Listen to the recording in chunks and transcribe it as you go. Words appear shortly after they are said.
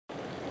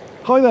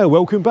Hi there,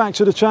 welcome back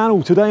to the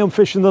channel. Today I'm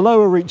fishing the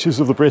lower reaches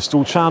of the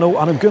Bristol Channel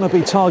and I'm going to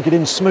be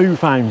targeting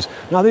smoothhounds.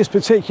 Now this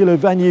particular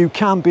venue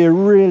can be a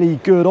really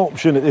good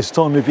option at this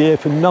time of year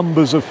for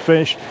numbers of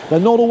fish.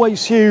 They're not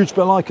always huge,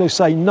 but like I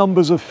say,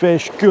 numbers of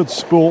fish, good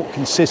sport,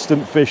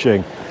 consistent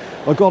fishing.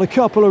 I've got a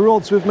couple of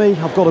rods with me,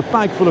 I've got a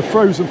bag full of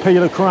frozen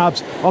peeler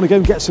crabs. I'm going to go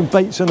and get some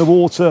baits in the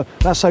water.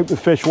 Let's hope the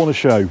fish want to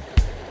show.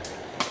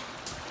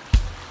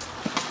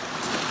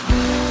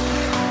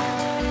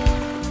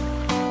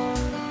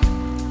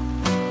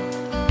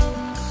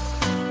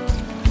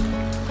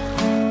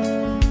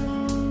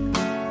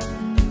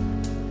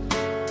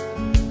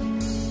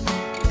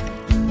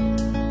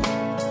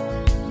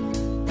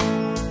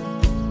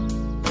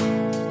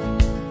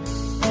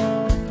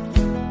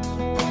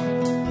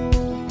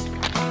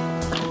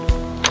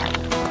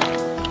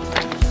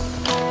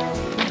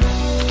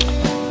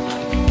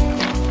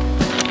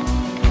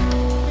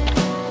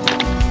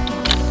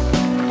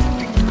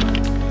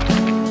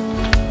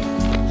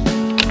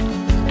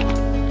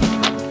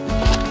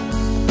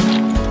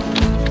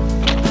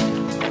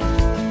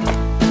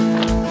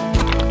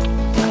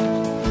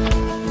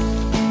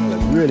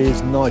 It really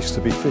is nice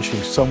to be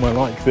fishing somewhere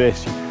like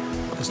this.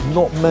 There's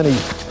not many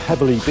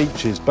pebbly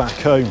beaches back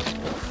home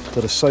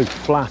that are so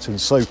flat and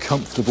so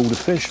comfortable to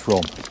fish from.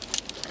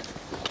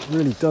 It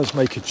really does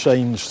make a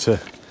change to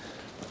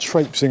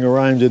traipsing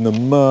around in the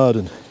mud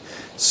and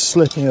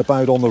slipping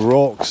about on the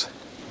rocks.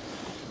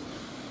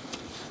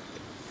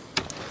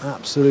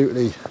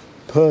 Absolutely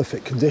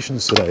perfect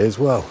conditions today as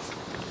well.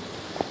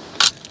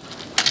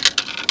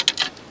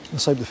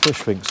 Let's hope the fish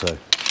think so.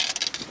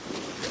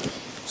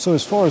 So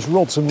as far as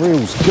rods and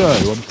reels go,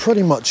 I'm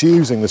pretty much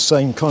using the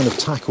same kind of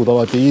tackle that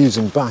I'd be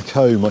using back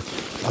home.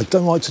 I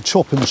don't like to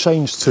chop and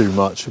change too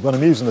much. When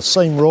I'm using the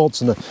same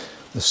rods and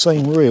the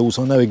same reels,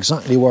 I know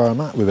exactly where I'm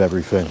at with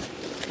everything.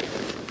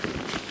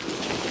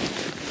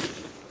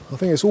 I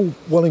think it's all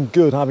well and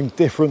good having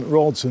different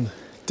rods and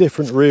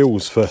different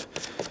reels for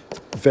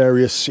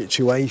various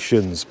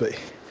situations, but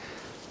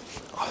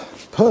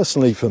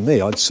personally for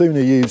me, I'd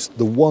sooner use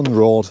the one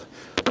rod,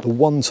 the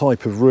one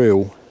type of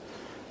reel,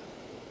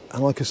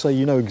 and like I say,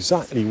 you know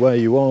exactly where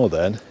you are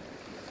then.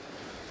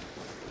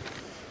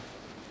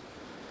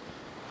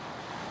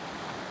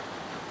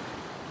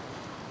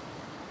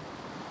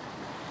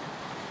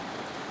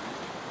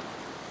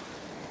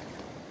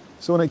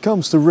 So when it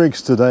comes to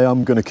rigs today,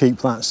 I'm going to keep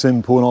that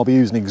simple and I'll be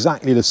using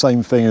exactly the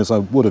same thing as I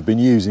would have been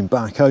using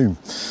back home.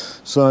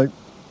 So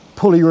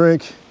pulley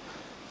rig,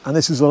 and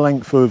this is a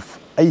length of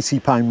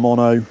 80-pound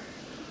mono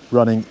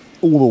running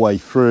all the way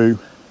through.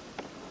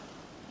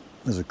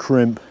 There's a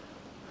crimp,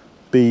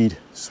 bead,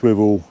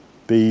 swivel,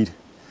 bead,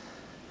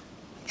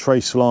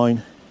 trace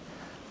line,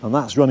 and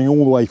that's running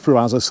all the way through.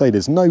 As I say,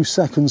 there's no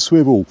second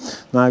swivel.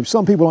 Now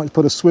some people like to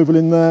put a swivel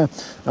in there.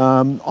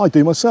 I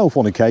do myself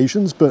on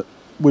occasions, but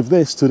with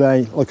this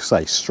today, like I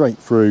say, straight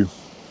through,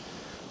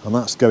 and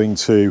that's going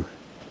to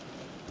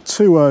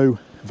 2.0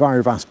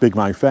 Varivas Big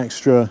Mouth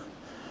Extra,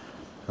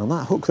 and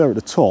that hook there at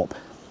the top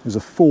is a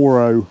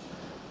 4.0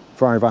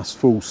 Varivas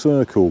Full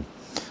Circle.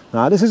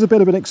 Now this is a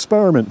bit of an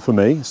experiment for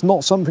me. It's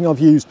not something I've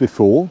used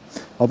before.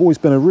 I've always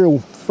been a real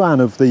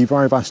fan of the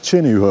Varivas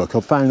Chinu hook.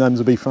 I've found them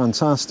to be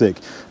fantastic,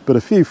 but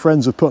a few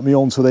friends have put me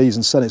onto these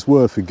and said it's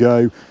worth a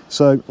go.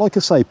 So like I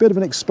say, a bit of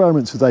an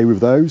experiment today with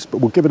those, but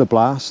we'll give it a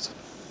blast.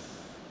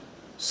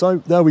 So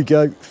there we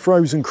go,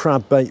 frozen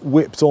crab bait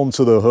whipped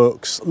onto the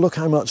hooks. Look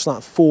how much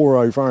that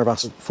 4.0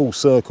 Varivas Full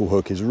Circle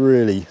hook is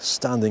really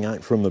standing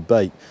out from the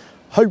bait.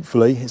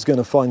 Hopefully it's going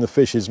to find the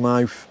fish's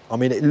mouth. I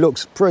mean, it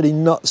looks pretty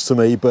nuts to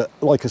me, but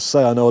like I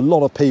say, I know a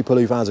lot of people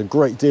who've had a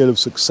great deal of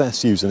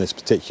success using this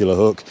particular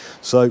hook,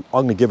 so I'm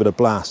going to give it a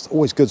blast.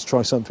 Always good to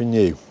try something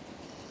new.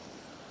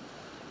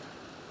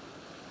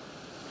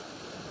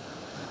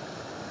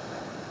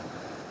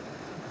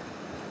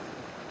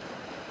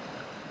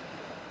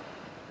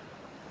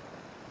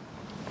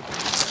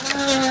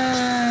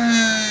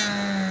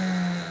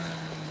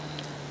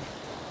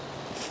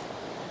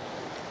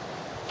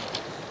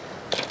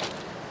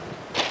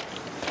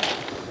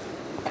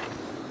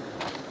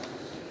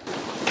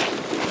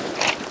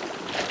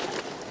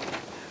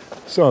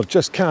 So I've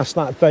just cast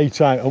that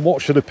bait out, and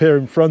what should appear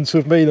in front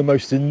of me, the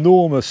most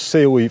enormous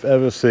seal we've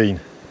ever seen.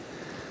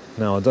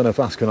 Now I don't know if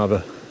that's going to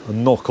have a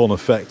knock-on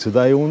effect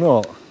today or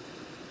not.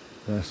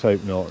 Let's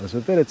hope not. There's a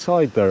bit of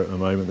tide there at the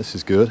moment. This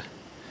is good.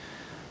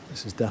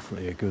 This is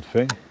definitely a good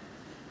thing.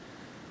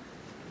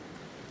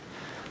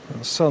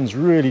 The sun's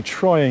really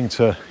trying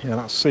to, yeah,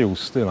 that seal's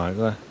still out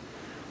there.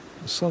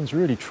 The sun's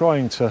really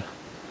trying to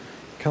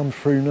come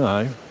through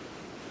now.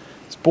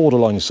 It's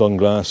borderline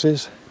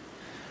sunglasses.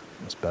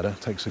 That's better,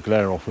 takes the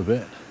glare off a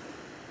bit.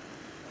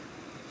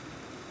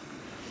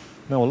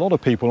 Now a lot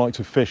of people like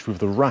to fish with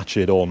the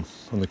ratchet on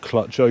and the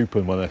clutch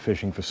open when they're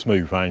fishing for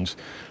smoothhounds.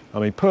 I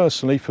mean,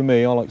 personally for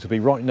me, I like to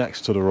be right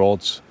next to the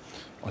rods.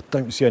 I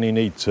don't see any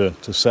need to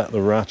set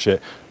the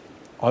ratchet.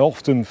 I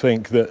often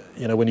think that,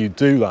 you know, when you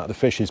do that, the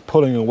fish is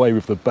pulling away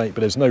with the bait,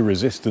 but there's no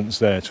resistance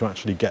there to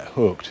actually get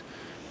hooked.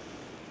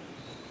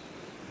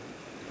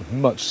 I'd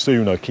much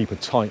sooner keep a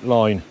tight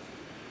line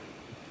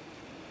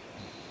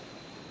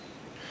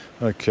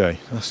Okay,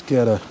 let's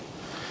get a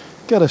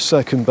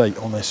second bait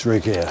on this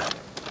rig here.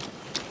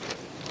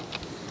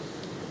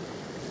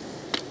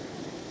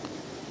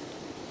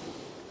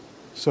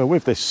 So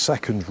with this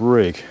second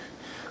rig,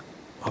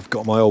 I've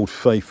got my old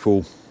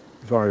faithful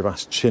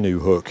Varivas Chinu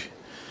hook.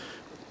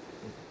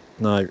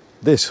 Now,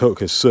 this hook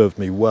has served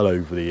me well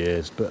over the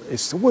years, but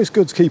it's always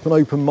good to keep an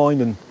open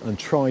mind and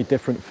try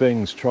different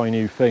things, try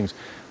new things.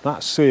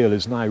 That seal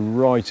is now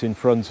right in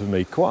front of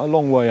me, quite a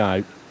long way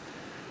out.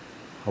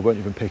 I won't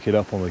even pick it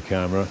up on the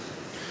camera.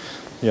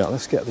 Yeah,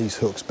 let's get these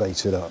hooks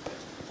baited up.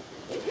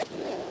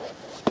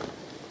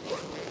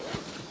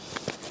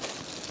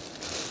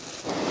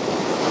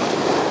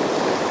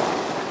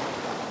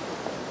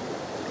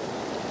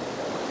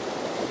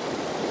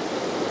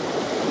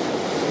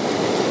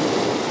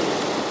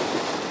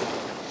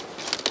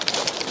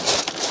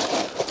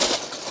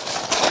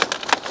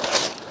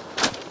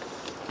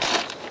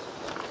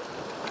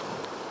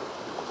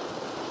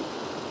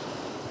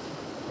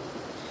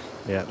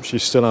 Yeah,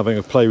 she's still having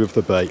a play with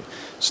the bait.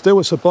 Still,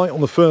 it's a bite on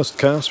the first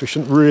cast. We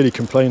shouldn't really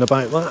complain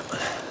about that.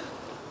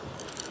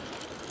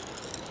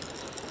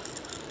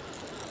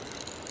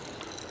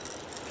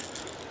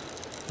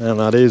 And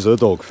that is a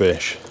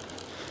dogfish.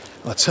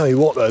 I tell you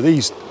what though,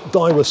 these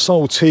Daiwa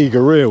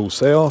Saltiga reels,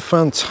 they are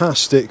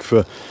fantastic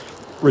for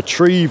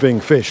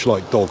retrieving fish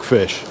like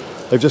dogfish.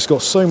 They've just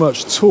got so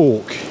much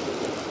torque.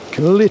 You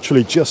can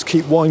literally just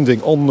keep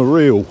winding on the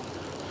reel.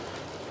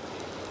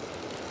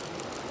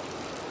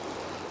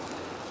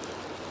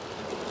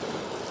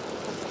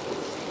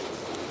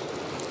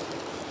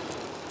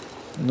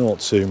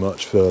 Not too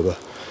much further.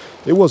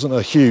 It wasn't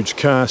a huge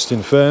cast,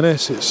 in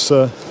fairness. It's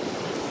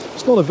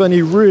not a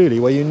venue really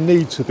where you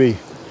need to be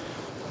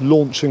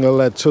launching a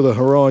lead to the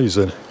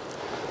horizon,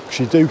 because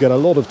you do get a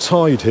lot of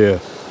tide here,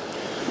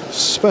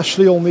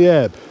 especially on the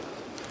ebb,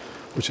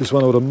 which is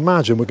when I would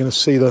imagine we're going to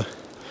see the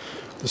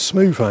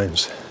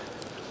smoothhounds.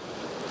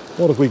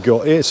 What have we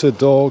got? It's a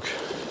dog.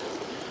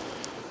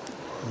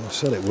 I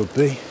said it would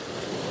be.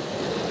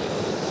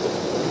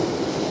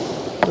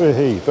 Where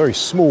he? Very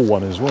small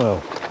one as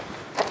well.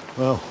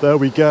 Well, there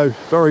we go.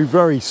 Very,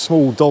 very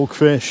small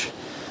dogfish.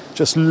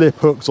 Just lip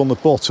hooked on the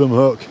bottom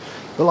hook.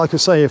 But like I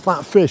say, if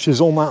that fish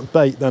is on that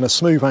bait, then a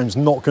smoothhound's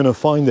not going to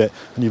find it.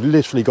 And you've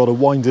literally got to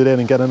wind it in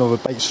and get another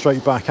bait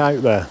straight back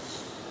out there.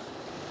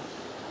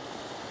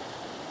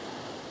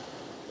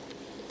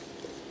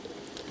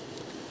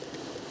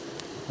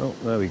 Oh,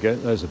 there we go.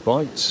 There's a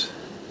bite.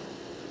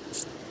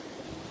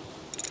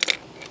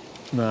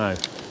 Now,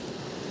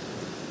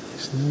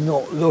 it's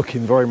not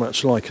looking very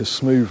much like a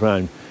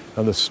smoothhound.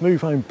 And the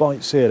smoothhound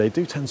bites here, they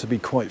do tend to be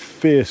quite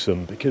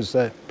fearsome because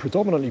they're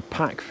predominantly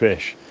pack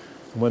fish.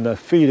 And when they're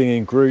feeding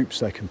in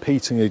groups, they're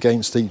competing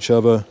against each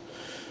other.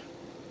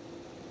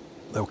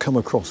 They'll come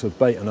across a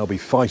bait and they'll be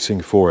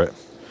fighting for it,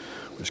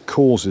 which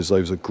causes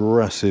those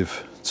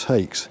aggressive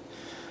takes.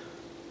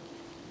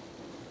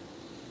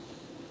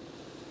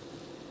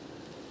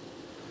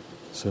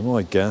 So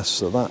my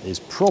guess that is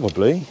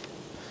probably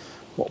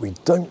what we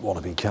don't want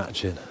to be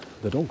catching,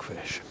 the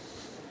dogfish.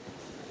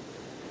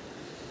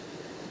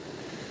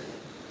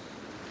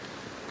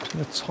 I'm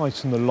going to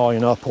tighten the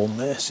line up on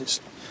this. It's,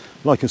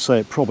 like I say,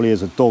 it probably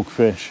is a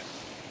dogfish.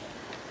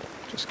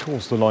 Just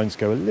cause the line to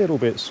go a little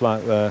bit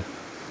slack there.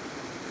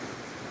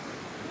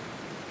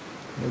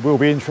 It will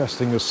be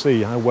interesting to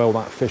see how well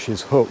that fish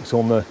is hooked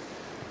on the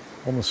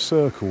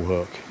circle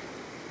hook.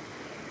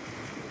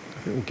 I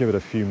think we'll give it a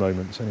few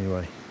moments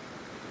anyway.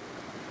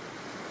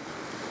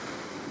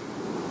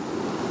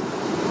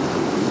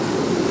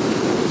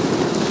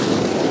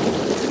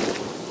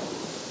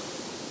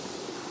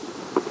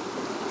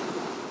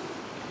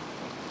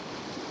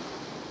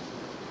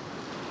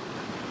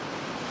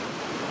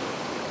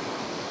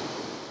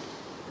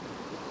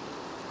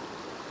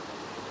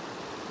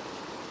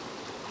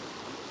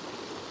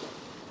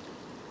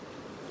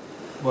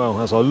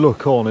 Well, as I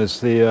look on, as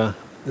the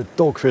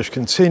dogfish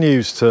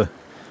continues to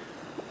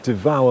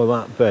devour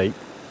that bait,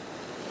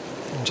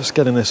 I'm just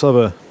getting this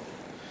other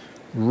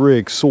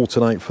rig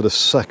sorted out for the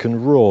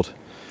second rod.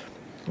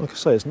 Like I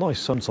say, it's nice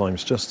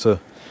sometimes just to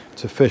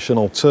fish an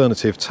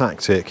alternative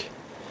tactic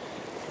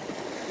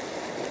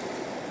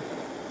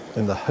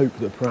in the hope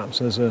that perhaps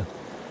there's a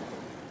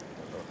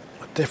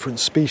different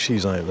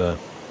species out there.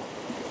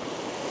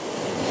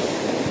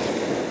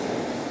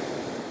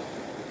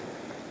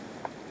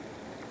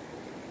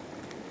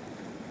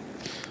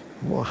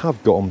 What I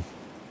have got on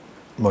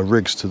my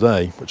rigs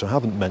today, which I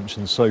haven't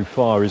mentioned so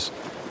far, is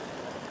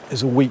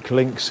a weak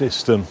link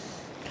system.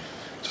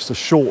 Just a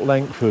short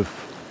length of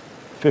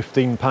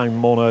 15-pound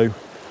mono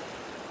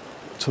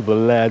to the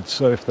lead,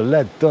 so if the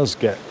lead does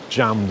get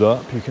jammed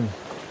up, you can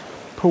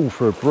pull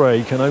for a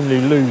break and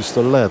only lose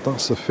the lead.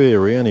 That's the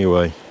theory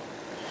anyway.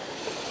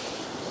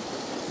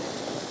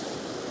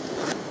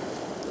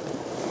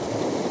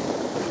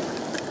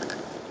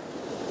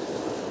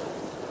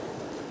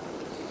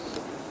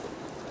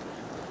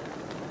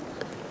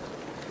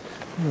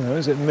 Now,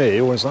 is it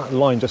me, or has that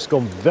line just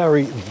gone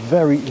very,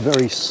 very,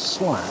 very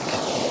slack?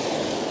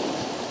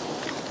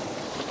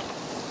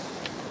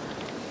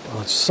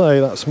 I'd say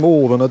that's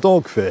more than a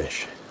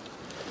dogfish.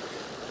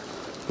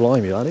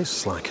 Blimey, that is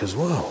slack as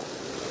well.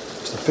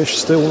 Is the fish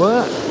still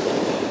there?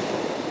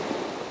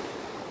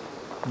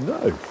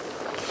 No.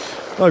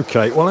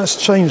 Okay, well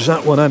let's change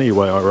that one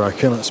anyway, I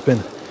reckon. It's been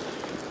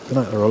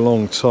out there a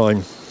long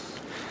time.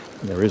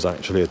 And there is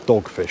actually a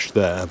dogfish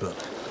there, but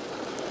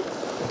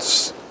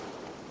it's...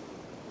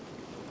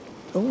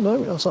 Oh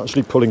no, that's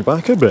actually pulling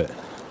back a bit.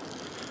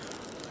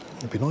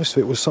 It'd be nice if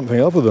it was something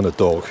other than a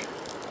dog.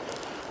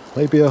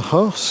 Maybe a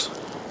Huss?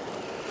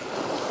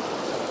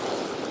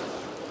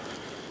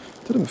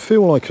 Didn't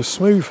feel like a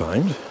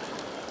smoothhound.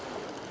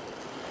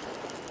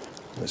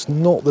 It's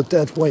not the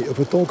dead weight of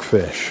a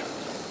dogfish.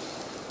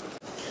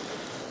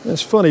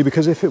 It's funny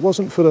because if it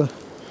wasn't for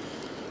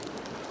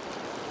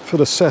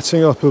the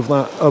setting up of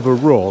that other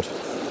rod,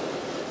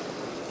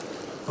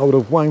 I would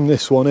have wound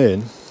this one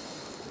in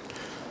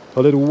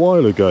a little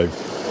while ago.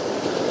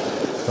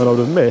 And I would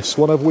have missed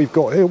whatever we've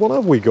got here. What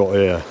have we got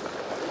here?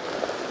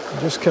 It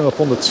just came up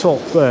on the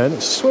top there and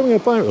it's swimming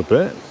about a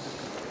bit.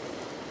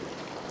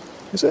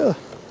 Is it a...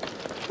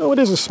 Oh, it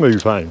is a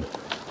smoothhound.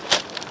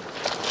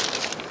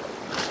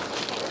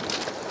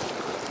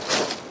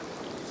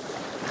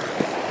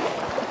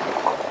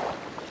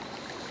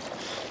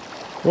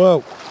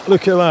 Well,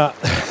 look at that.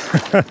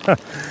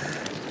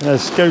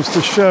 This goes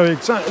to show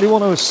exactly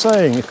what I was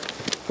saying.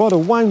 If I'd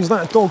have wound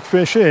that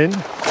dogfish in,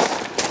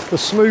 the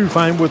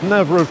smoothhound would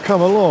never have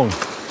come along.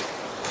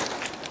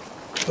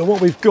 But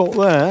what we've got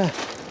there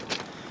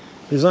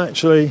is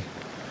actually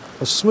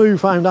a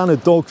smoothhound and a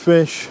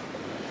dogfish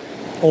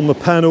on the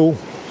pennel,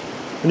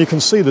 and you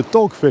can see the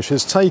dogfish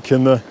has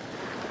taken the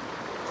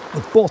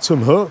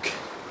bottom hook,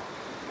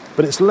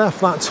 but it's left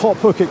that top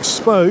hook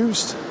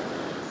exposed,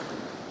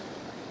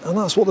 and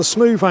that's what the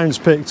smoothhound's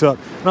picked up.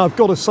 Now I've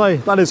got to say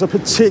that is a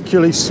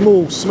particularly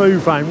small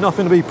smoothhound,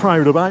 nothing to be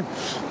proud about,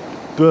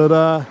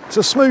 but it's a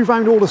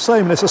smoothhound all the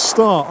same, and it's a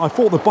start. I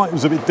thought the bite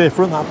was a bit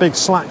different, that big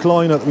slack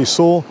liner that we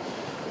saw.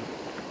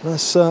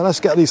 Let's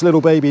get these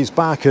little babies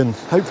back and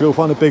hopefully we'll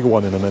find a bigger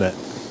one in a minute.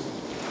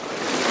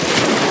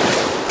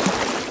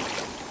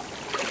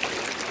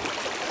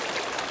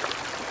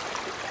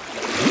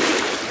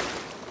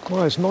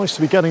 Well, it's nice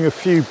to be getting a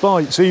few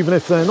bites, even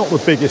if they're not the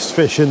biggest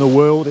fish in the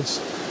world. It's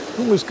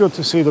always good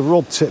to see the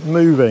rod tip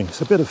moving.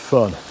 It's a bit of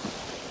fun.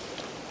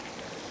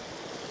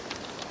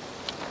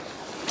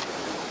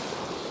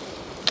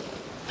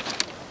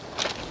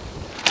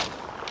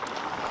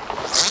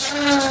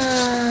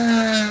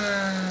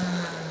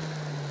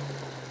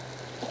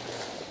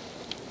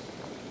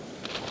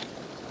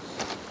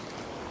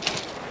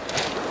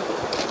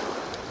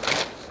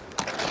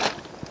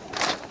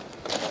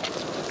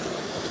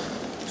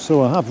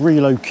 So I have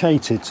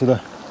relocated to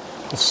the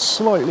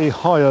slightly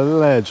higher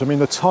ledge. I mean,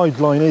 the tide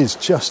line is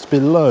just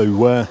below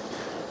where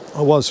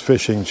I was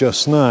fishing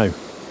just now,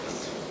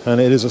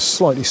 and it is a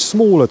slightly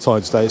smaller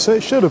tide today, so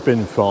it should have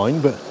been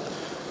fine, but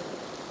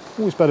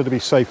always better to be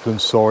safe than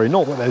sorry.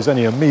 Not that there's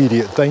any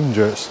immediate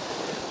danger, it's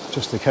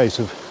just a case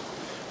of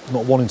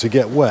not wanting to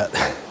get wet.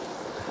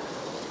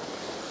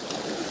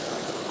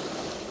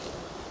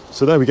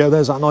 So there we go,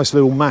 there's that nice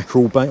little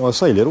mackerel bait. Well, I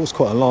say little, it's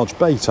quite a large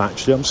bait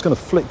actually. I'm just going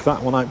to flick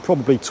that one out,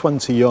 probably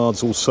 20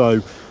 yards or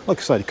so. Like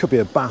I said, it could be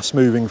a bass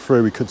moving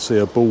through, we could see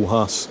a bull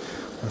Huss.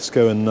 Let's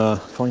go and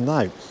find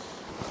out.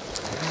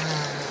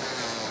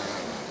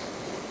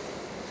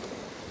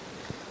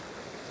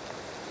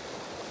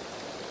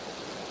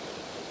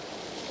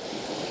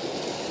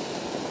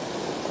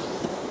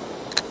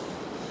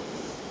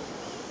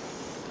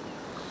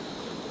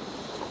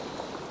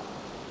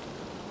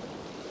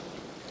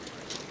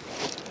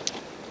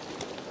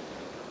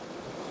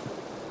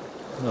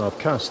 Now I've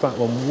cast that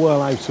one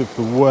well out of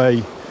the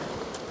way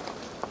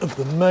of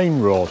the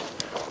main rod.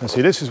 And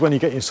see, this is when you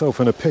get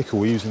yourself in a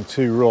pickle using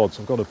two rods.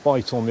 I've got a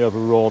bite on the other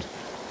rod,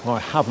 and I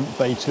haven't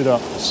baited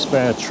up a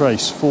spare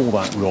trace for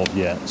that rod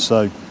yet.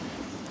 So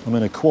I'm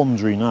in a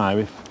quandary now.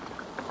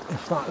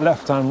 If that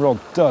left-hand rod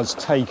does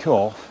take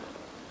off,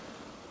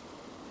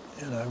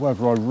 you know,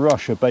 whether I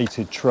rush a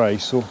baited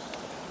trace or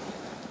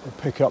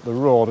pick up the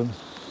rod and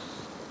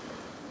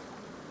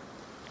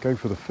go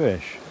for the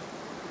fish.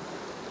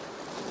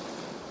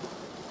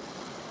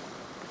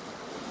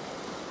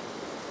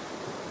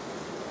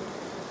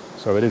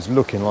 So it is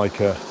looking like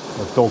a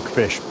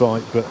dogfish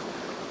bite, but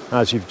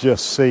as you've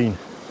just seen,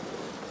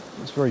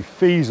 it's very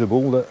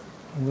feasible that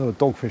the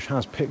dogfish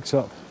has picked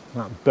up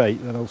that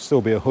bait, then there'll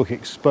still be a hook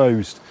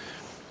exposed,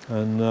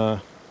 and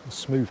a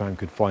smoothhound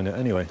could find it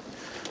anyway.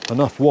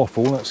 Enough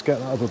waffle, let's get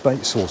that other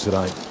bait sorted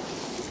out.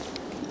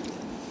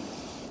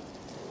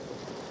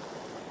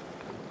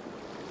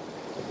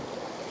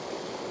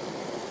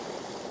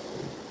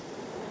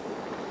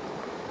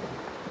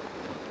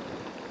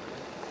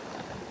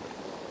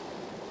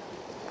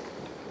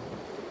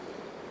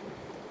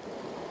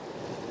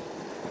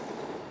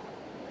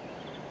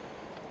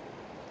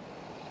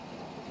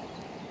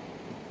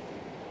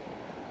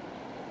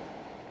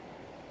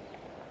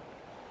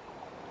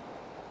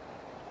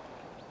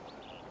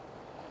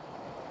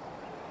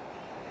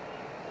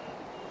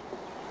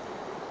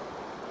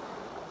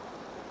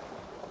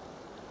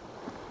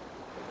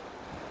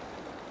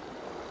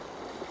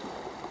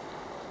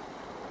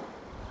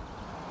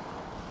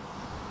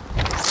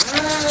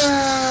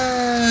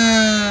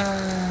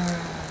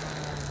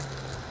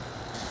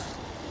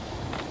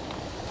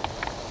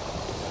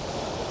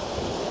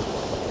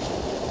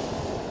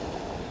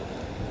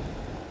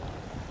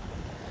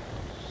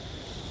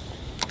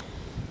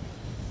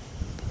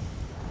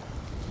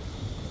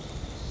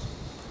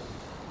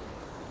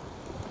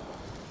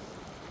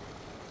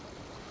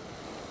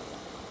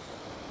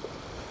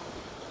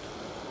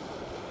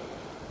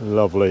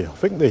 Lovely. I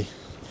think the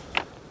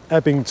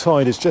ebbing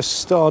tide is just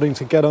starting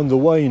to get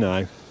underway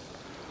now.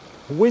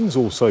 The wind's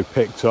also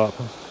picked up.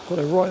 I've got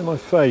it right in my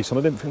face, and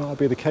I didn't think that would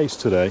be the case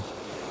today.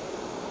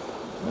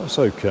 That's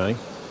okay.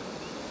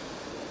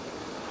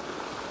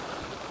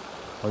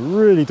 I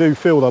really do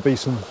feel there'll be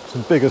some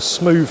bigger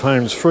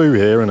smoothhounds through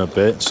here in a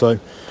bit, so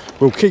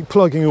we'll keep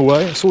plugging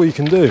away. That's all you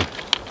can do.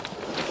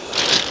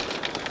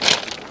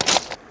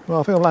 Well,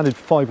 I think I've landed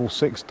 5 or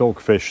 6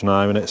 dogfish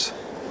now, and it's,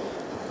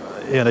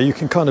 you know, you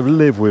can kind of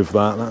live with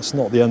that. That's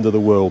not the end of the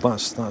world.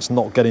 That's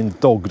not getting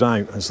dogged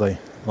out, as they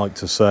like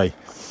to say.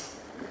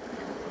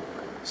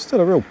 Still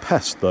a real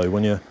pest though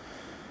when you're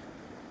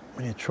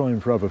trying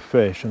for other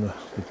fish and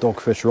the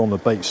dogfish are on the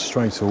bait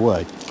straight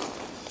away.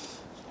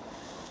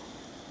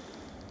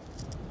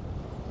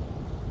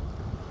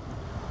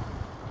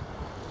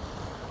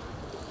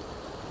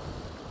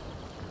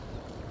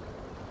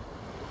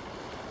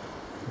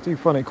 I do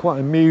find it quite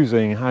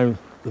amusing how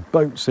the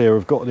boats here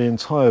have got the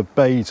entire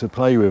bay to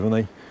play with,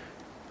 and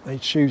they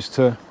choose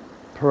to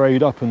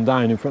parade up and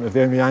down in front of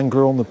the only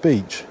angler on the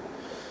beach.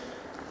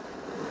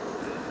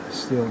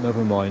 Still,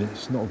 never mind.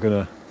 It's not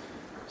gonna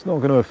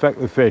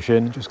affect the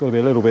fishing. Just got to be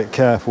a little bit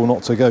careful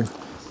not to go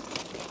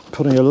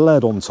putting a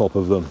lead on top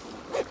of them.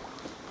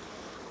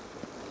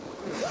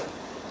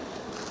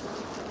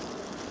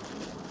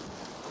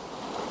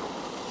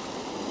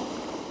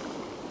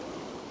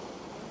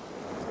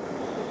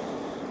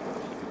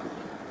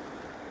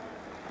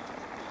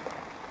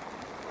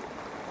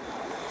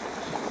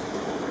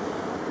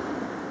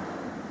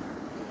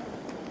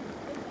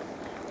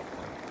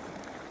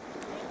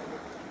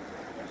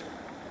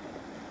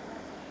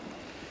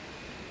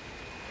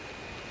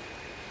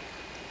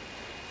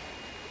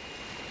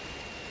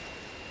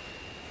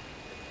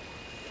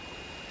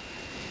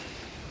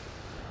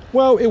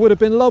 Well, it would have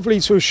been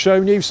lovely to have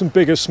shown you some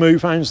bigger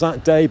smoothhounds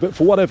that day, but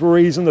for whatever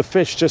reason the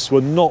fish just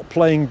were not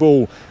playing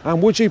ball.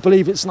 And would you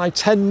believe it's now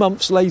 10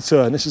 months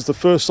later, and this is the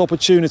first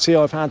opportunity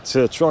I've had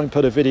to try and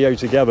put a video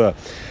together.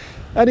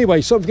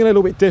 Anyway, something a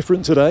little bit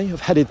different today.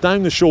 I've headed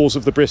down the shores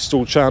of the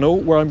Bristol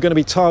Channel where I'm going to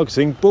be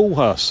targeting bull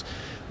huss.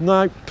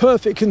 Now,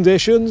 perfect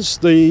conditions.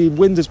 The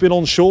wind has been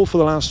onshore for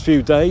the last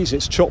few days.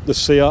 It's chopped the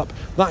sea up.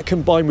 That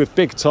combined with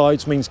big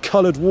tides means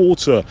coloured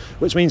water,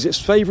 which means it's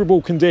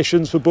favourable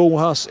conditions for bull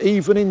huss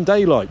even in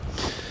daylight.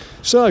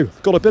 So,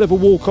 got a bit of a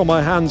walk on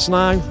my hands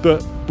now,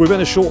 but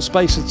within a short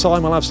space of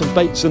time I'll have some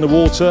baits in the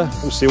water.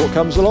 We'll see what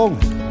comes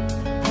along.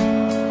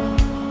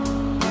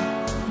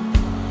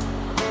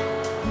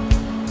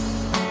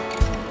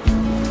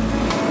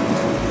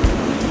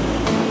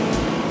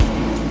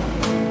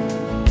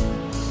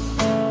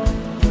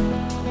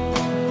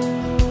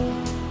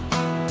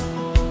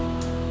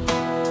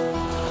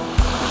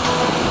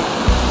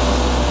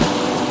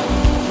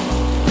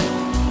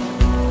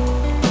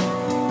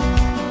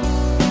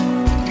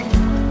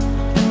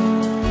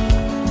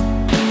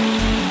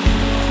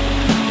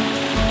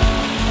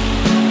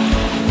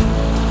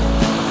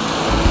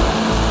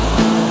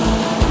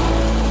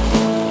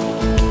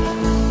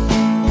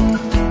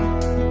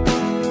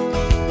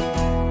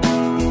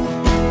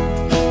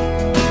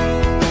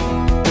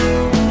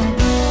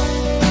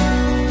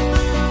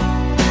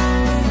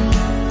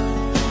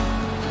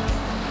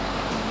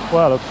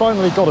 Well, I've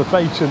finally got a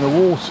bait in the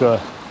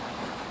water,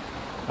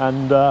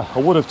 and I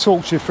would have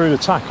talked you through the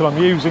tackle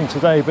I'm using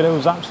today, but it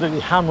was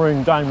absolutely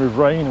hammering down with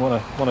rain when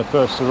I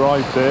first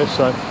arrived here,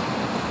 so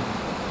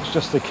it's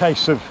just a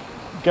case of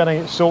getting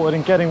it sorted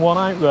and getting one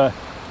out there.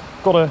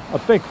 Got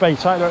a big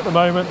bait out there at the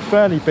moment,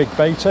 fairly big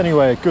bait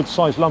anyway, a good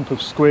sized lump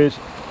of squid.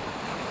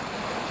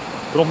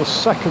 But on the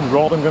second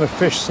rod I'm going to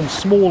fish some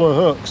smaller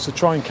hooks to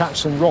try and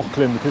catch some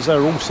rockling, because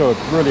they're also a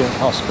brilliant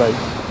huss bait.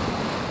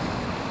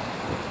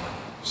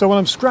 So when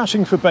I'm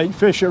scratching for bait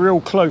fish at real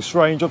close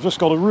range, I've just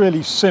got a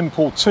really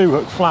simple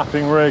 2-hook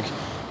flapping rig.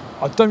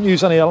 I don't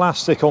use any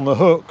elastic on the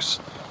hooks.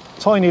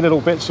 Tiny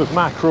little bits of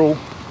mackerel,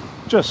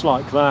 just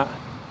like that.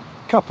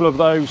 A couple of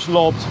those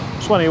lobbed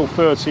 20 or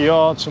 30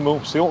 yards, and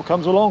we'll see what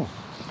comes along.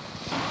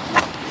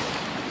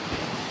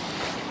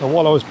 And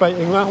while I was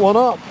baiting that one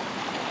up,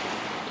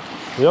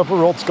 the other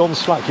rod's gone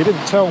slack. You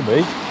didn't tell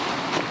me.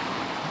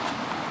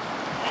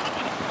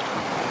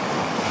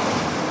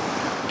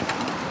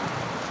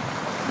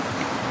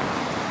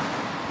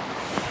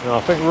 Now,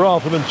 I think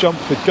rather than jump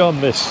the gun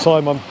this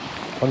time, I'm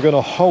going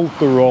to hold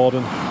the rod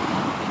and...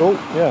 Oh,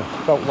 yeah,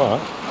 felt that.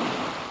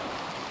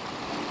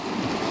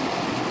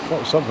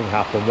 Thought something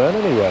happened then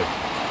anyway.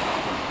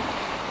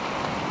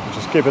 I'll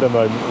just give it a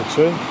moment or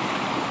two.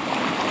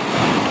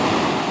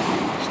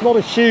 It's not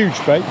a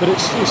huge bait, but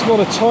it's not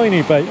a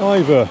tiny bait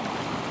either.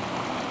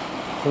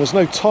 And there's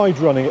no tide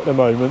running at the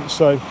moment,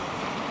 so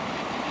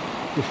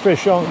the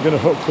fish aren't going to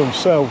hook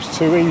themselves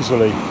too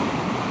easily.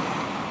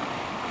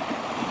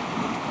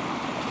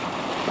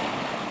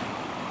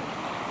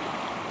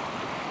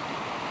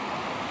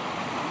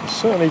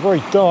 Certainly very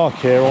dark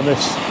here on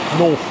this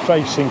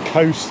north-facing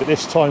coast at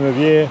this time of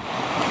year.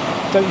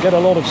 Don't get a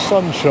lot of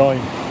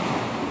sunshine.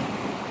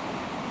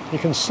 You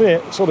can see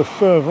it sort of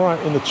further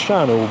out in the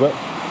channel, but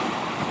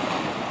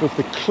with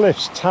the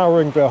cliffs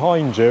towering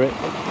behind you, it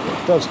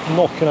does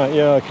knocking out.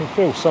 Yeah, I can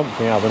feel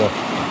something having a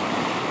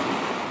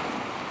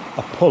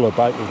pull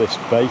about with this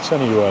bait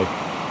anyway.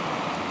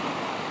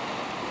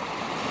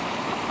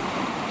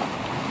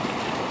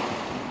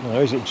 Now,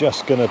 is it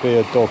just going to be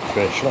a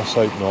dogfish? Let's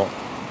hope not.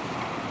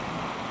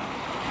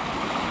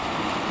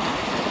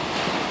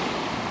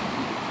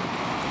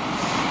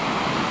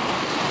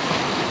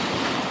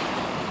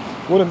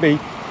 Wouldn't be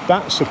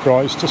that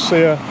surprised to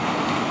see a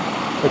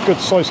good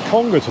sized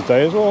conger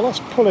today as well. That was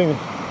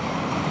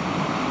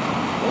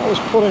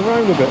pulling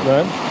round a bit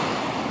then.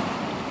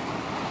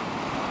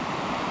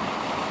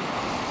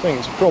 I think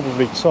it's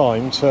probably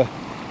time to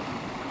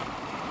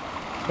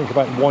think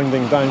about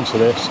winding down to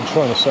this and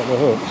trying to set the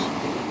hooks.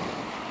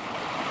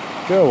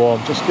 Go on,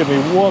 just give me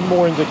one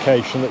more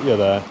indication that you're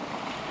there.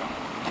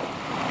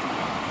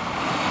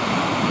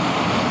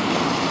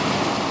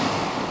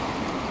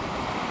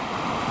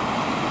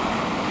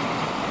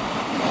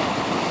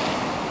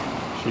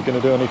 Is she going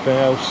to do anything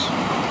else?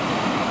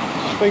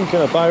 Just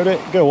thinking about it.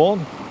 Go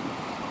on.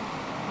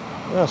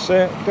 That's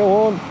it.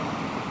 Go on.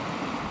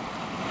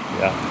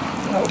 Yeah,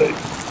 that'll do.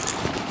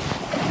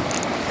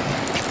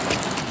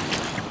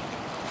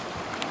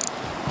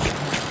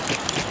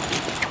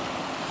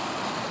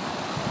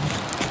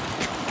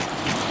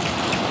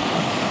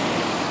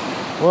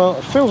 Well,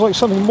 it feels like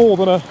something more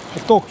than a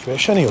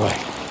dogfish anyway.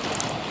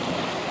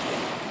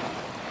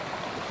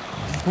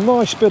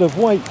 Nice bit of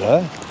weight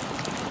there.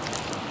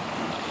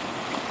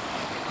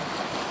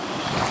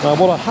 Now,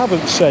 what I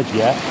haven't said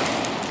yet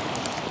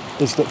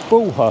is that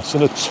bull huss are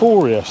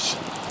notorious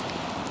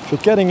for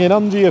getting in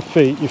under your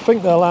feet. You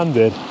think they're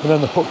landed, and then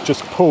the hook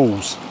just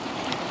pulls.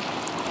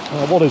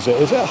 What is it?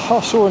 Is it a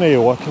huss or an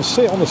eel? I can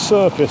see it on the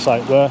surface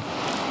out there.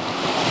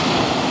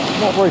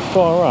 Not very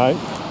far out.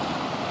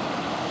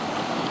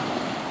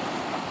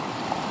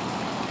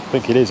 I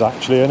think it is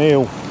actually an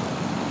eel.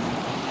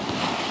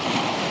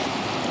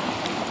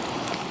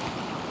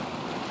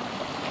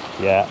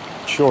 Yeah,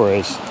 sure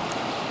is.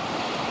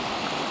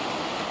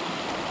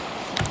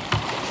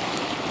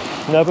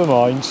 Never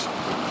mind.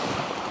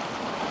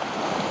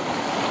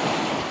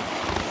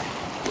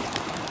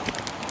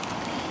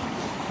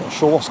 Not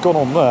sure what's gone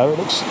on there. It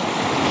looks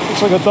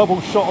like a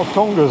double shot of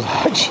congers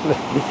actually.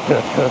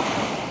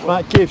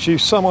 That gives you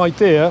some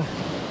idea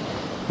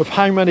of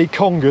how many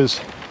congers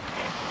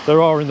there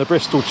are in the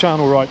Bristol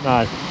Channel right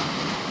now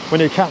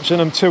when you're catching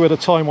them 2 at a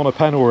time on a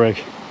pennel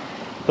rig.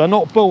 They're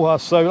not bull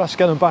huss, so let's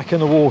get them back in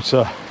the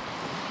water.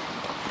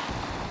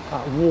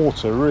 That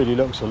water really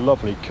looks a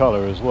lovely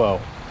colour as well.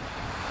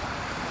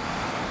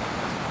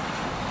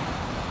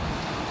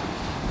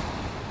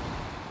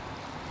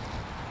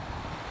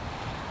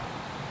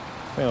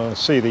 I think I'm going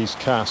to see these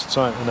casts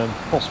out and then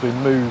possibly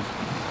move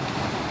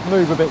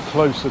a bit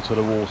closer to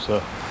the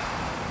water.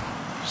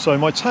 So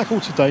my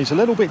tackle today is a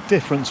little bit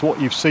different to what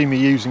you've seen me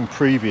using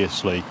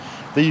previously.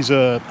 These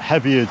are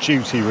heavier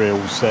duty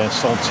reels, they're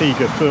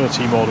Saltiga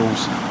 30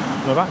 models,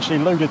 and I've actually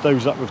loaded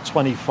those up with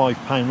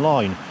 25-pound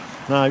line.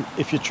 Now,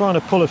 if you're trying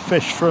to pull a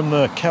fish from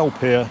the kelp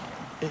here,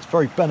 it's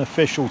very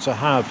beneficial to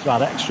have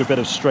that extra bit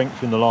of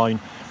strength in the line,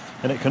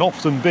 and it can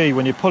often be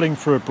when you're pulling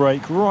for a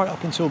break right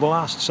up until the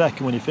last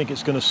second when you think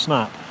it's going to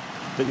snap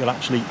that you'll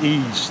actually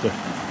ease the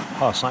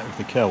huss out of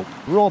the kelp.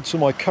 Rods are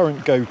my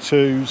current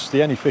go-tos,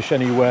 the Any Fish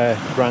Anywhere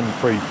Grand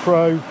Prix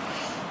Pro.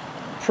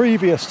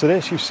 Previous to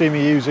this, you've seen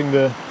me using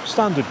the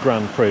standard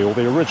Grand Prix, or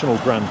the original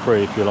Grand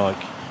Prix if you like.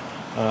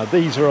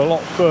 These are a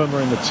lot firmer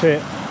in the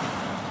tip,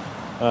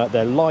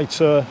 they're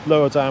lighter,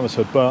 lower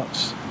diameter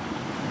butts,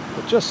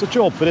 but just the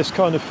job for this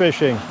kind of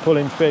fishing,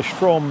 pulling fish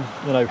from,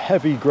 you know,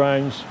 heavy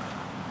grounds,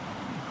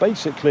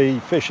 basically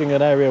fishing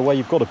an area where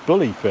you've got a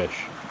bully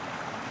fish.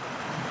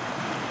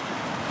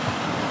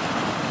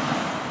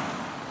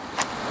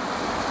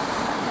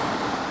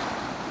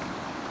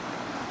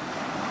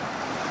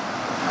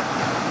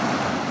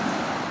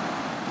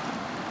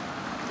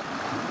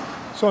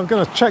 So I'm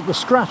going to check the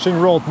scratching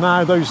rod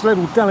now. Those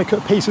little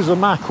delicate pieces of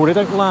mackerel, they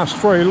don't last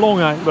very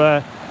long out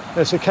there.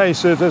 It's a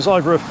case of there's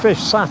either a fish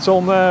sat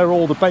on there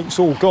or the bait's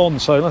all gone,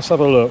 so let's have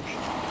a look.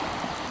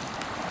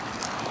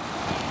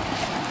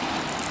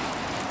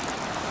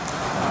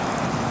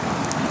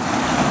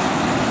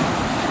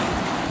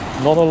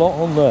 Not a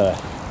lot on there.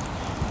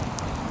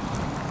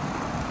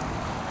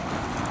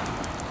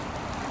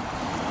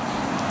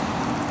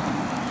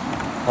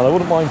 And I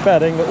wouldn't mind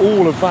betting that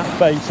all of that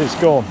bait is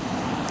gone.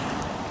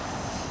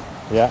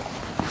 Yeah,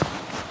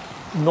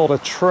 not a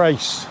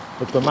trace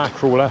of the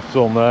mackerel left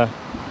on there.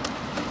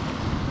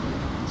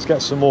 Let's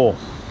get some more.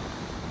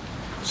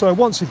 So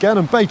once again,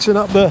 I'm baiting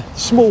up the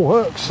small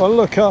hooks. I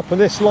look up and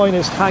this line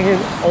is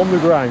hanging on the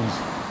ground.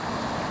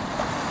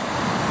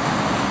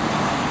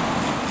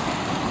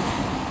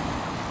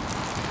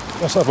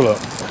 Let's have a look.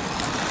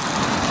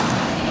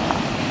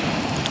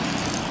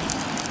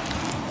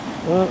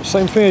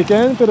 Same thing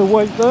again, bit of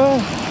weight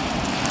there.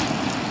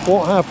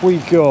 What have we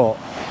got?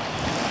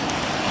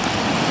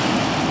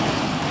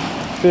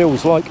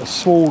 Feels like a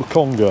small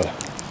conger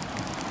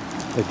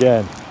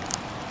again.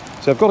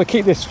 So I've got to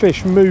keep this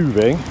fish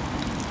moving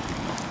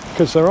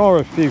because there are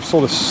a few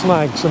sort of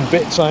snags and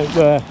bits out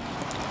there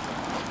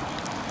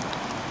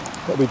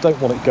that we don't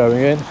want it going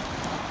in.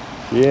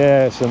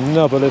 Yes,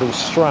 another little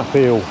strap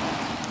eel.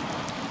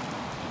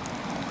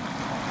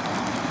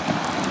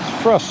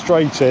 It's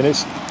frustrating.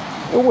 It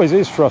always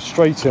is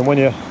frustrating when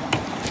you're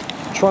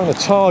trying to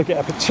target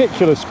a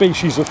particular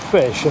species of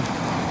fish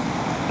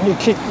and you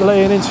keep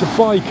laying into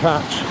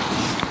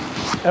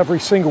bycatch every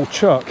single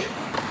chuck.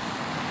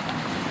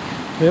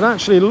 It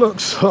actually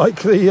looks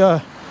like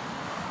the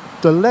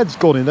lead's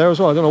gone in there as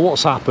well. I don't know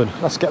what's happened.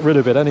 Let's get rid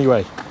of it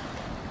anyway.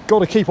 Got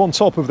to keep on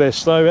top of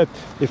this though.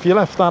 If you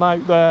left that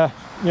out there,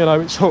 you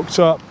know, it's hooked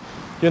up,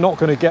 you're not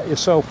going to get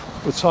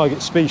yourself the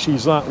target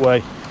species that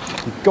way.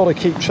 You've got to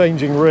keep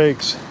changing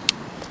rigs.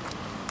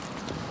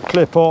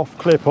 Clip off,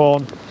 clip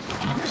on.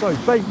 So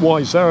bait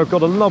wise there, I've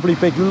got a lovely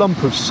big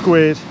lump of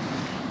squid.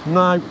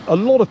 Now, a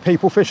lot of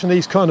people fishing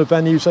these kind of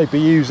venues, they'd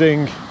be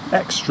using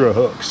extra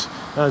hooks,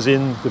 as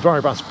in the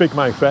very vast big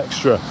mouth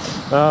extra.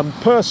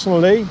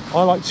 Personally,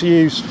 I like to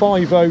use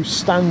 5/0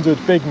 standard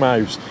big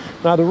mouths.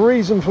 Now, the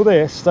reason for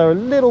this, they're a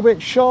little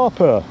bit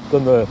sharper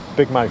than the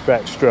big mouth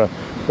extra.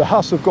 The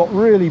Huss have got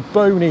really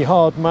bony,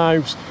 hard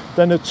mouths.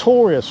 They're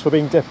notorious for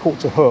being difficult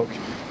to hook,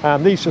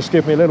 and these just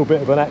give me a little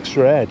bit of an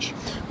extra edge.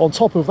 On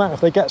top of that,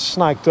 if they get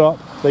snagged up,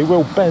 they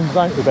will bend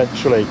out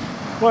eventually.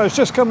 Well, it's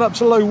just coming up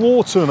to low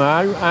water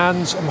now,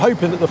 and I'm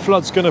hoping that the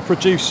flood's going to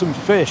produce some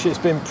fish. It's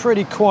been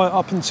pretty quiet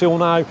up until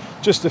now,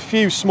 just a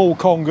few small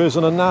congers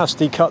and a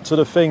nasty cut to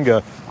the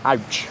finger.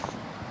 Ouch.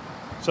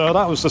 So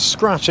that was the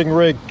scratching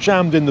rig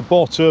jammed in the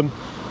bottom.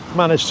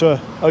 Managed to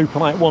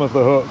open out one of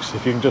the hooks,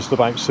 if you can just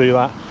about see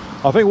that.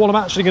 I think what I'm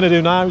actually going to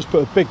do now is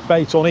put a big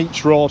bait on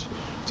each rod,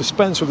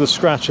 dispense with the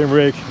scratching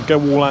rig and go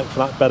all out for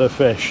that better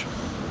fish.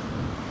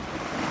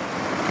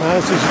 Now,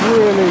 this is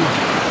really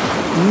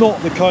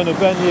not the kind of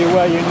venue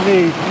where you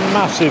need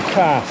massive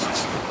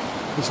casts.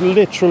 It's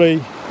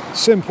literally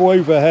simple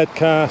overhead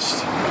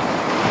cast,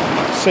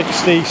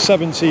 60,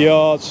 70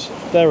 yards,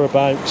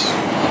 thereabouts,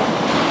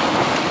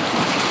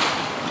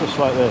 just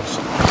like this.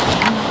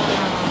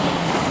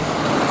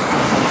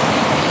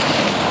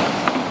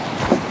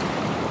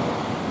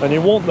 And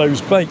you want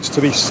those baits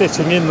to be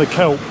sitting in the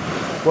kelp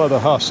where the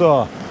Huss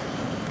are.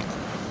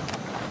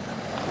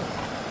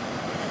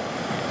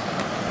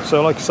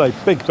 So like I say,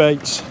 big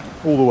baits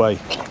all the way.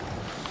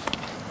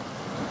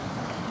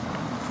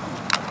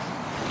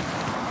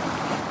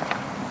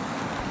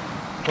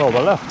 Well,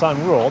 the left-hand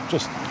rod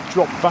just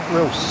dropped back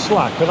real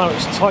slack and now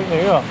it's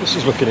tightening up. This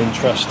is looking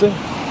interesting.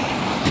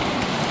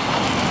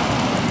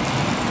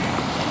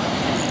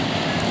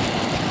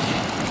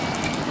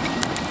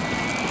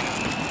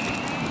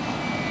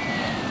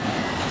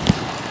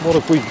 What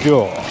have we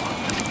got?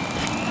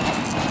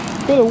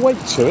 Bit of weight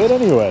to it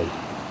anyway.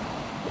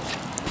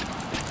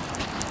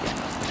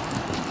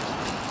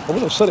 I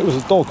wouldn't have said it was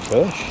a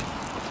dogfish,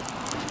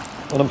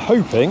 and I'm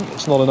hoping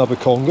it's not another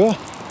conger.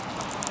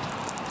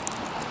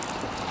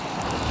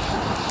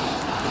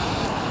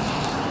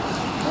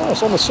 Oh,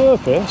 it's on the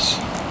surface.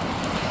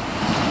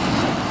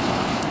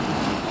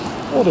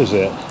 What is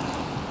it?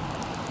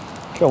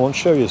 Come on,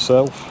 show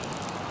yourself.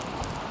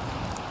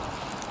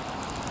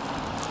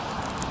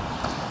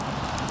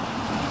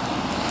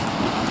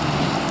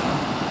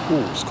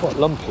 Oh, it's quite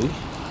lumpy.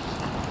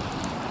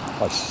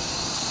 I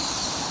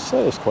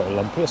say it's quite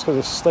lumpy. It's because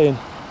it's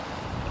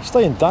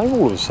staying down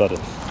all of a sudden.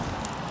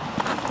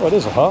 Oh, it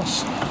is a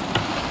Huss.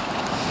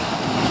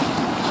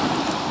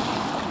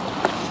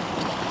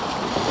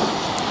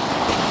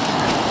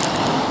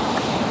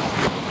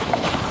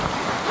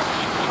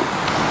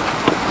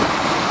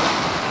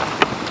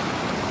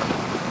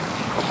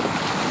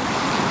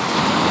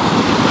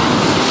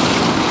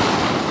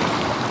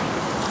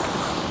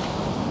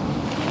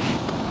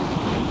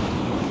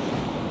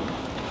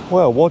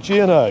 Well, what do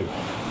you know?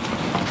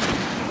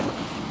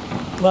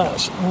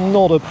 That's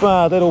not a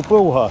bad little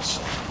bull Huss.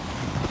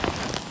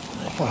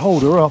 If I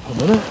hold her up a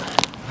minute.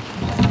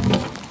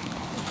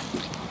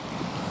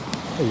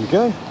 There you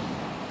go.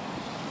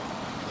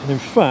 And in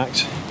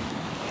fact,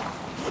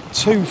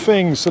 two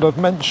things that I've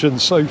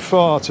mentioned so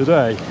far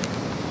today,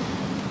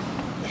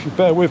 if you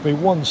bear with me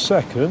 1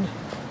 second.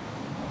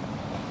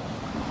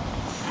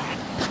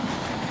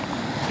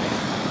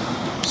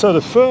 So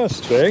the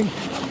first thing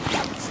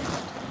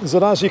is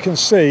that, as you can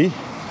see,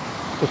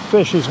 the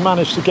fish has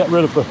managed to get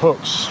rid of the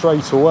hooks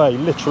straight away,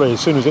 literally as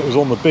soon as it was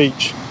on the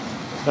beach.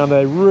 And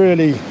they're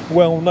really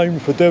well known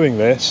for doing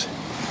this.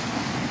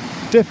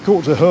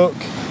 Difficult to hook.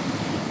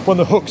 When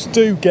the hooks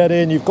do get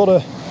in, you've got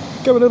to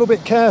go a little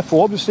bit careful.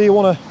 Obviously you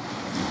want to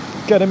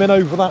get them in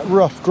over that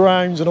rough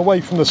ground and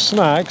away from the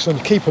snags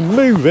and keep them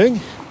moving,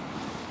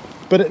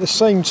 but at the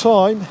same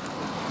time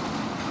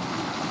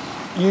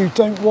you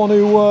don't want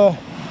to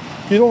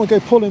go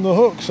pulling the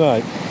hooks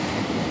out.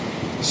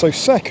 So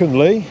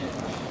secondly,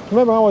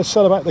 remember how I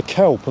said about the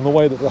kelp and the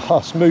way that the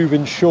Huss move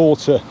inshore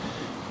to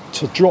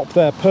drop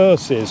their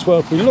purses? Well,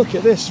 if we look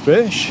at this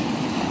fish,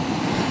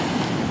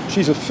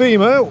 she's a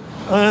female,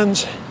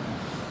 and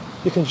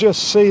you can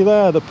just see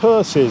there the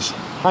purses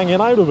hanging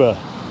out of her.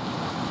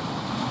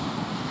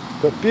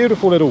 But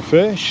beautiful little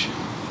fish,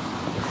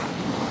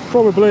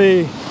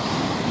 probably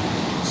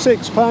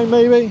 £6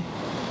 maybe,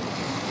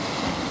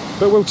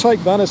 but we'll take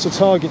that as the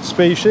target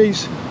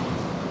species,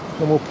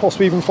 and we'll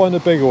possibly even find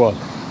a bigger one.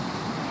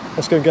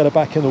 Let's go and get her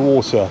back in the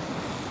water.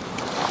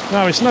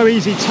 Now, it's no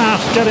easy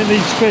task getting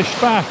these fish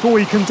back. All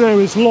you can do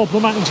is lob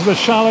them out into the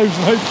shallows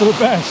and hope for the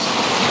best.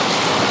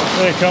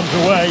 There comes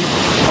a wave.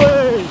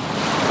 Hey!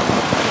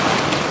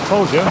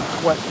 Told you,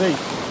 wet feet.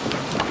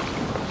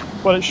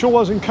 Well, it sure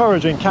was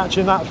encouraging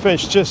catching that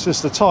fish just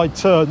as the tide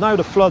turned. Now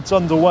the flood's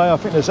underway, I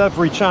think there's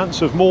every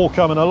chance of more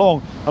coming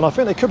along, and I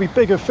think there could be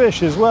bigger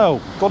fish as well.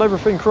 Got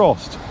everything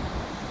crossed.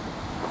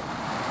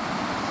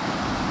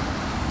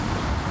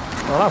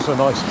 Well, that's a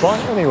nice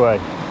bite anyway.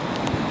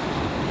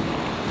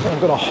 I'm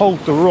going to hold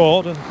the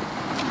rod and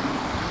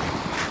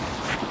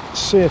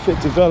see if it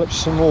develops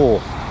some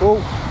more. Oh,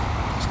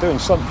 it's doing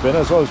something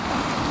as I was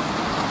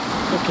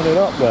picking it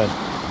up then.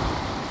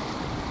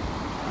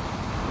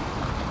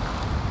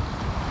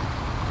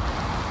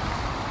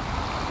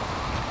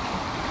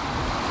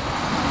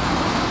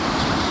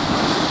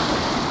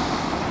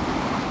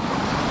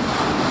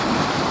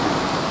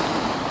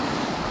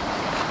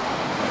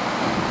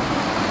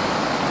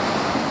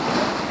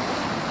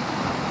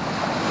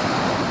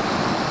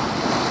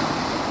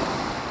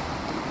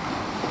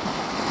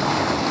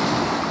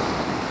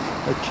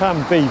 They can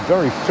be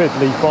very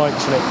fiddly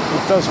bites, and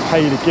it does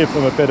pay to give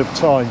them a bit of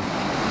time.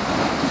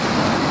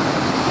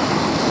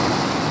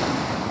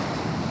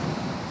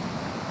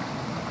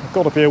 I've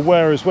got to be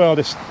aware as well,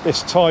 this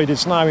tide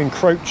is now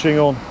encroaching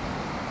on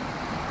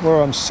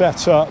where I'm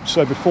set up,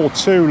 so before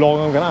too long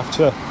I'm going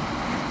to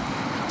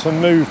have to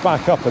move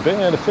back up a bit.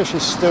 Yeah, the fish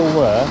is still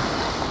there.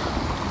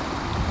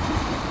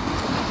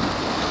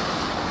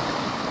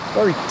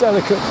 Very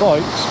delicate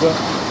bites, but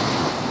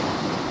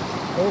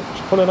oh,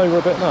 it's pulling over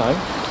a bit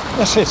now.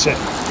 Let's hit it.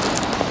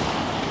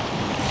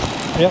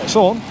 Yeah, it's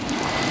on.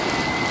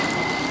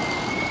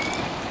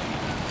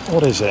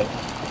 What is it?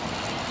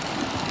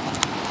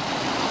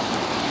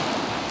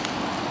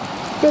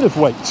 Bit of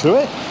weight to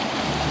it.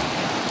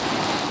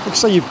 Like I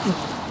say, you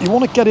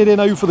want to get it in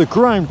over the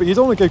ground, but you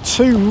don't want to go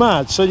too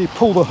mad, so you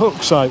pull the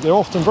hooks out. They're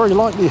often very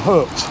lightly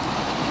hooked.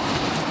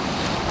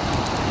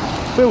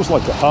 Feels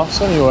like a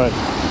Huss anyway.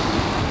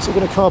 Is it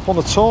going to come up on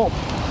the top?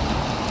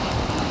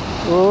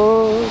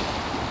 Oh,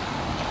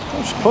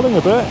 it's pulling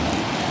a bit.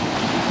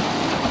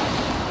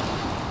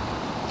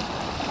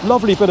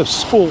 Lovely bit of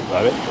sport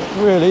though, it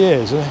really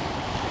is.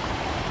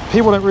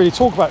 People don't really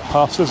talk about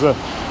Huss as a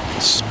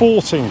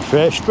sporting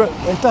fish, but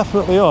they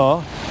definitely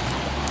are.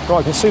 Right,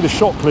 I can see the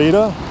shock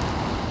leader.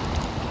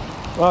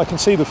 Well, I can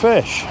see the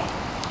fish.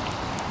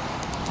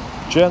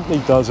 Gently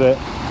does it.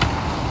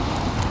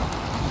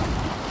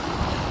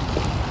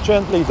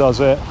 Gently does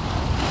it.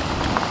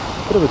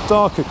 Bit of a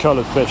darker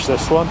coloured fish,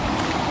 this one.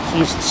 She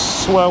used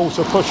swell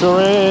to push her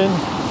in,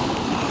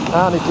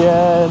 and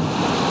again.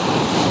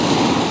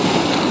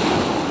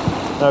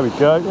 There we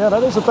go. Yeah,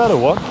 that is a better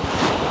one.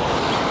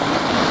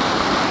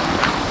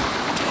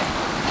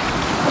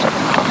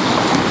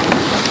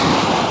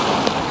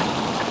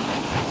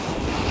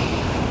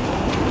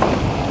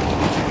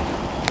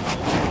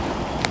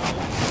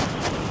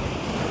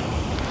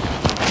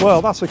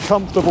 Well, that's a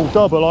comfortable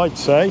double, I'd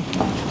say.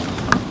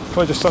 If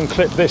I just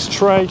unclip this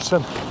trace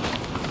and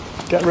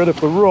get rid of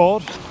the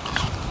rod.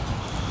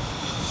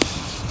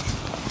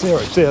 Dear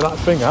oh dear, that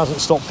finger hasn't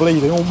stopped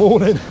bleeding all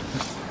morning.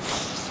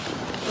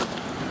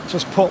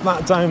 Just pop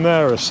that down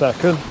there a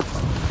second.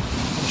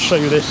 I'll show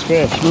you this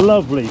fish.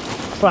 Lovely,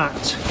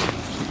 fat,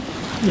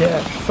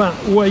 yeah, fat,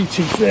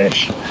 weighty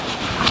fish.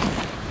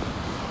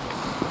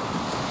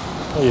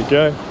 There you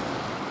go.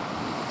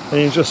 And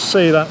you can just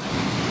see that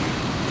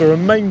the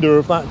remainder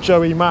of that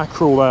joey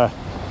mackerel there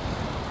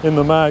in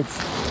the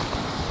mouth.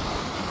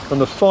 And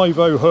the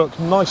 5/0 hook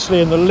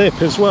nicely in the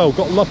lip as well.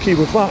 Got lucky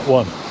with that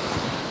one.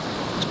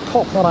 Let's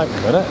pop that out in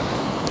a minute.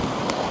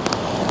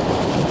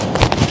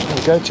 There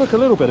we go. Took a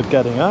little bit of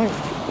getting out.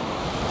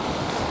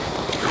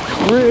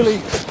 Really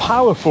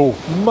powerful,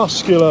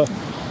 muscular,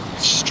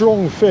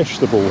 strong fish,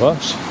 the bull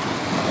Huss.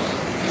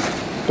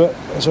 But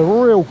there's a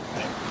real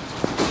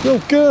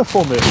girth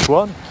on this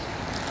one.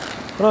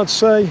 And I'd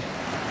say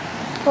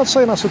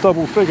that's a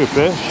double figure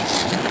fish.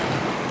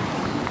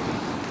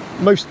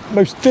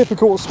 Most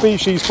difficult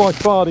species by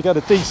far to get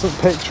a decent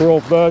picture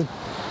of though.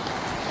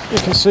 You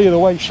can see the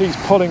way she's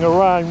pulling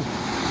around,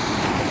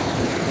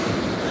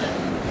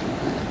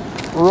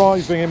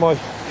 writhing in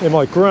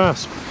my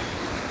grasp.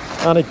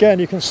 And again,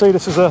 you can see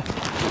this is a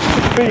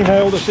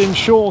female that's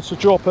inshore to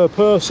drop her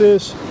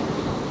purses.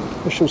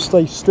 If she'll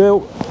stay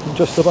still and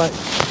just about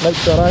make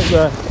that out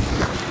there.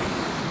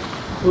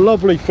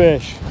 Lovely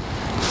fish,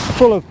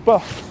 full of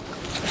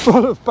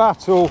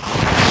battle.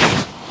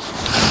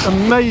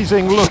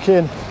 Amazing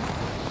looking,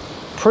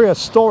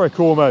 prehistoric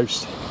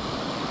almost.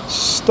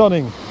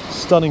 Stunning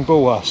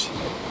bull Huss.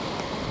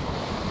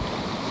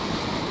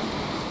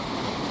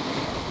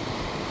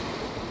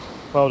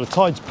 Well, the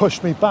tide's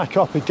pushed me back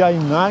up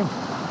again now,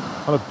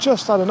 and I've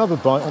just had another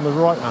bite on the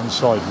right hand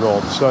side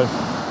rod, so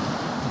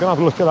gonna have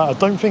a look at that. I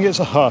don't think it's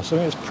a Huss, I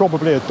think it's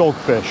probably a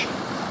dogfish.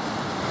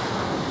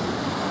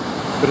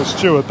 But it's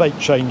due a bait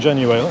change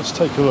anyway. Let's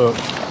take a look.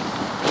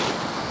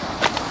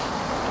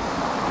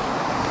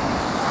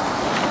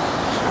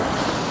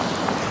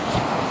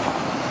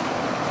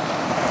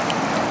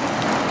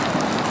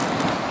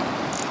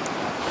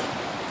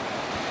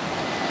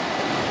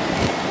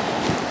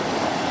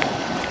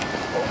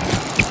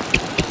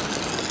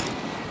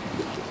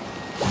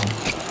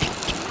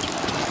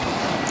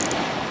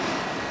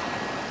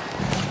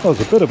 Oh,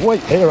 there's a bit of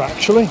weight here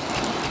actually.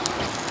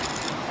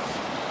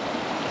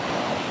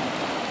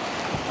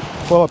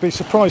 Well, I'd be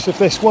surprised if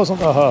this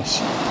wasn't a Huss,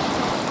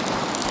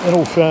 in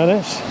all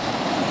fairness.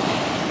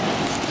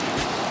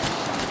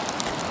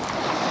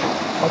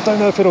 I don't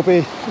know if it'll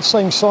be the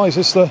same size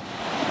as the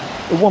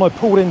one I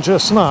pulled in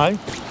just now.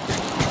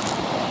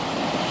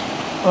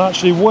 I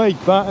actually weighed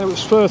that, it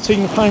was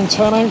 £13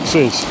 10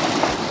 ounces.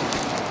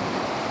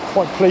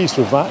 Quite pleased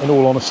with that, in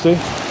all honesty.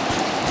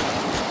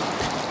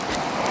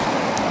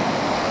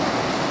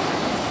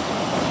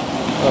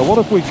 What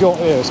have we got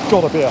here? It's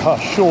got to be a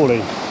Huss, surely.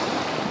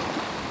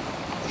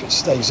 If it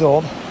stays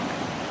on.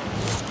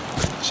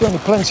 Certainly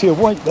plenty of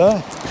weight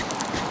there.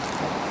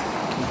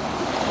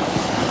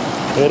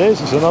 It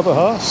is, it's another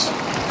Huss.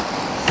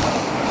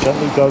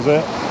 Gently does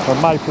it. Her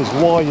mouth is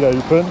wide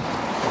open.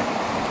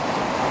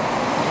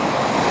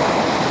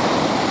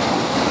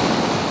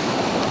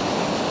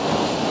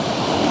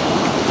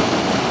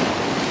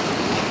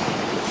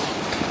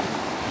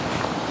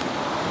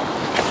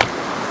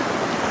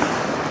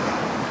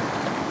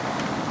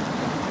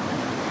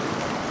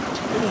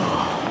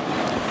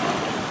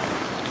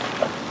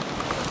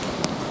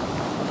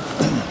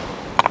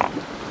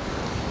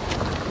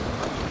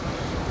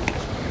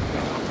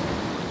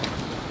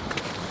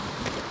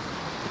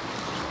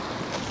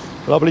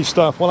 Lovely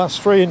stuff. Well, that's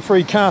 3 in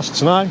 3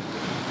 casts now, and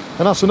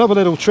that's another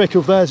little trick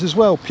of theirs as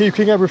well,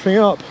 puking everything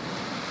up.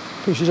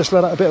 We should just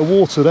let out a bit of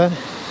water then.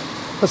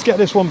 Let's get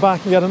this one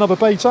back and get another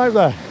bait out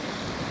there.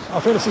 I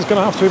think this is going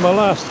to have to be my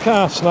last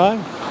cast now.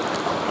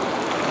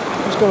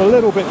 Just go a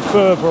little bit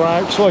further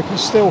out so I can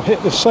still hit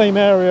the same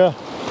area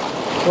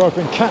where I've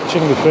been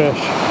catching the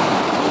fish.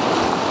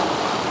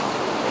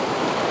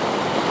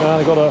 And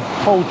I got a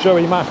whole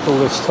Joey mackerel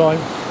this time.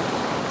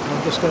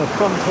 I'm just going to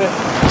front it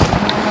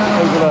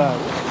over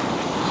there.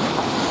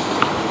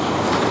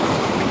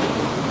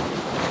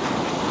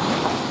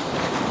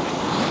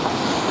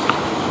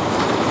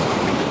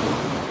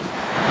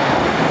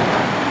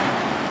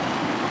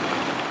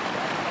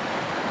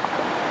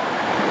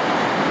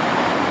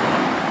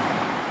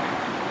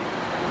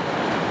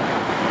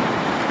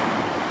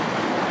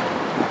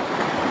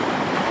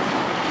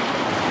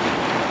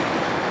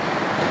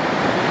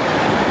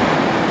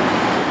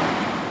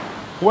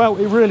 Well,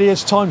 it really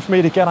is time for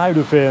me to get out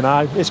of here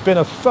now. It's been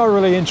a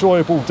thoroughly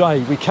enjoyable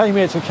day. We came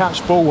here to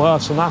catch bull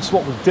Huss, and that's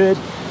what we did.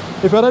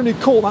 If I'd only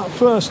caught that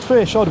first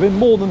fish, I'd have been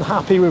more than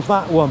happy with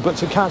that one, but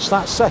to catch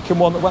that second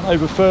one that went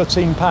over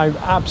 £13,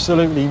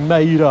 absolutely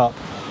made up.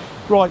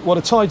 Right, well,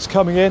 the tide's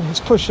coming in,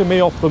 it's pushing me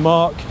off the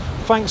mark.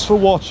 Thanks for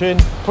watching.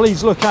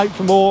 Please look out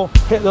for more.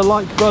 Hit the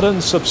like button,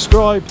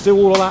 subscribe, do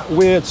all of that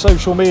weird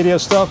social media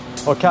stuff.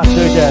 I'll catch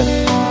you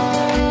again.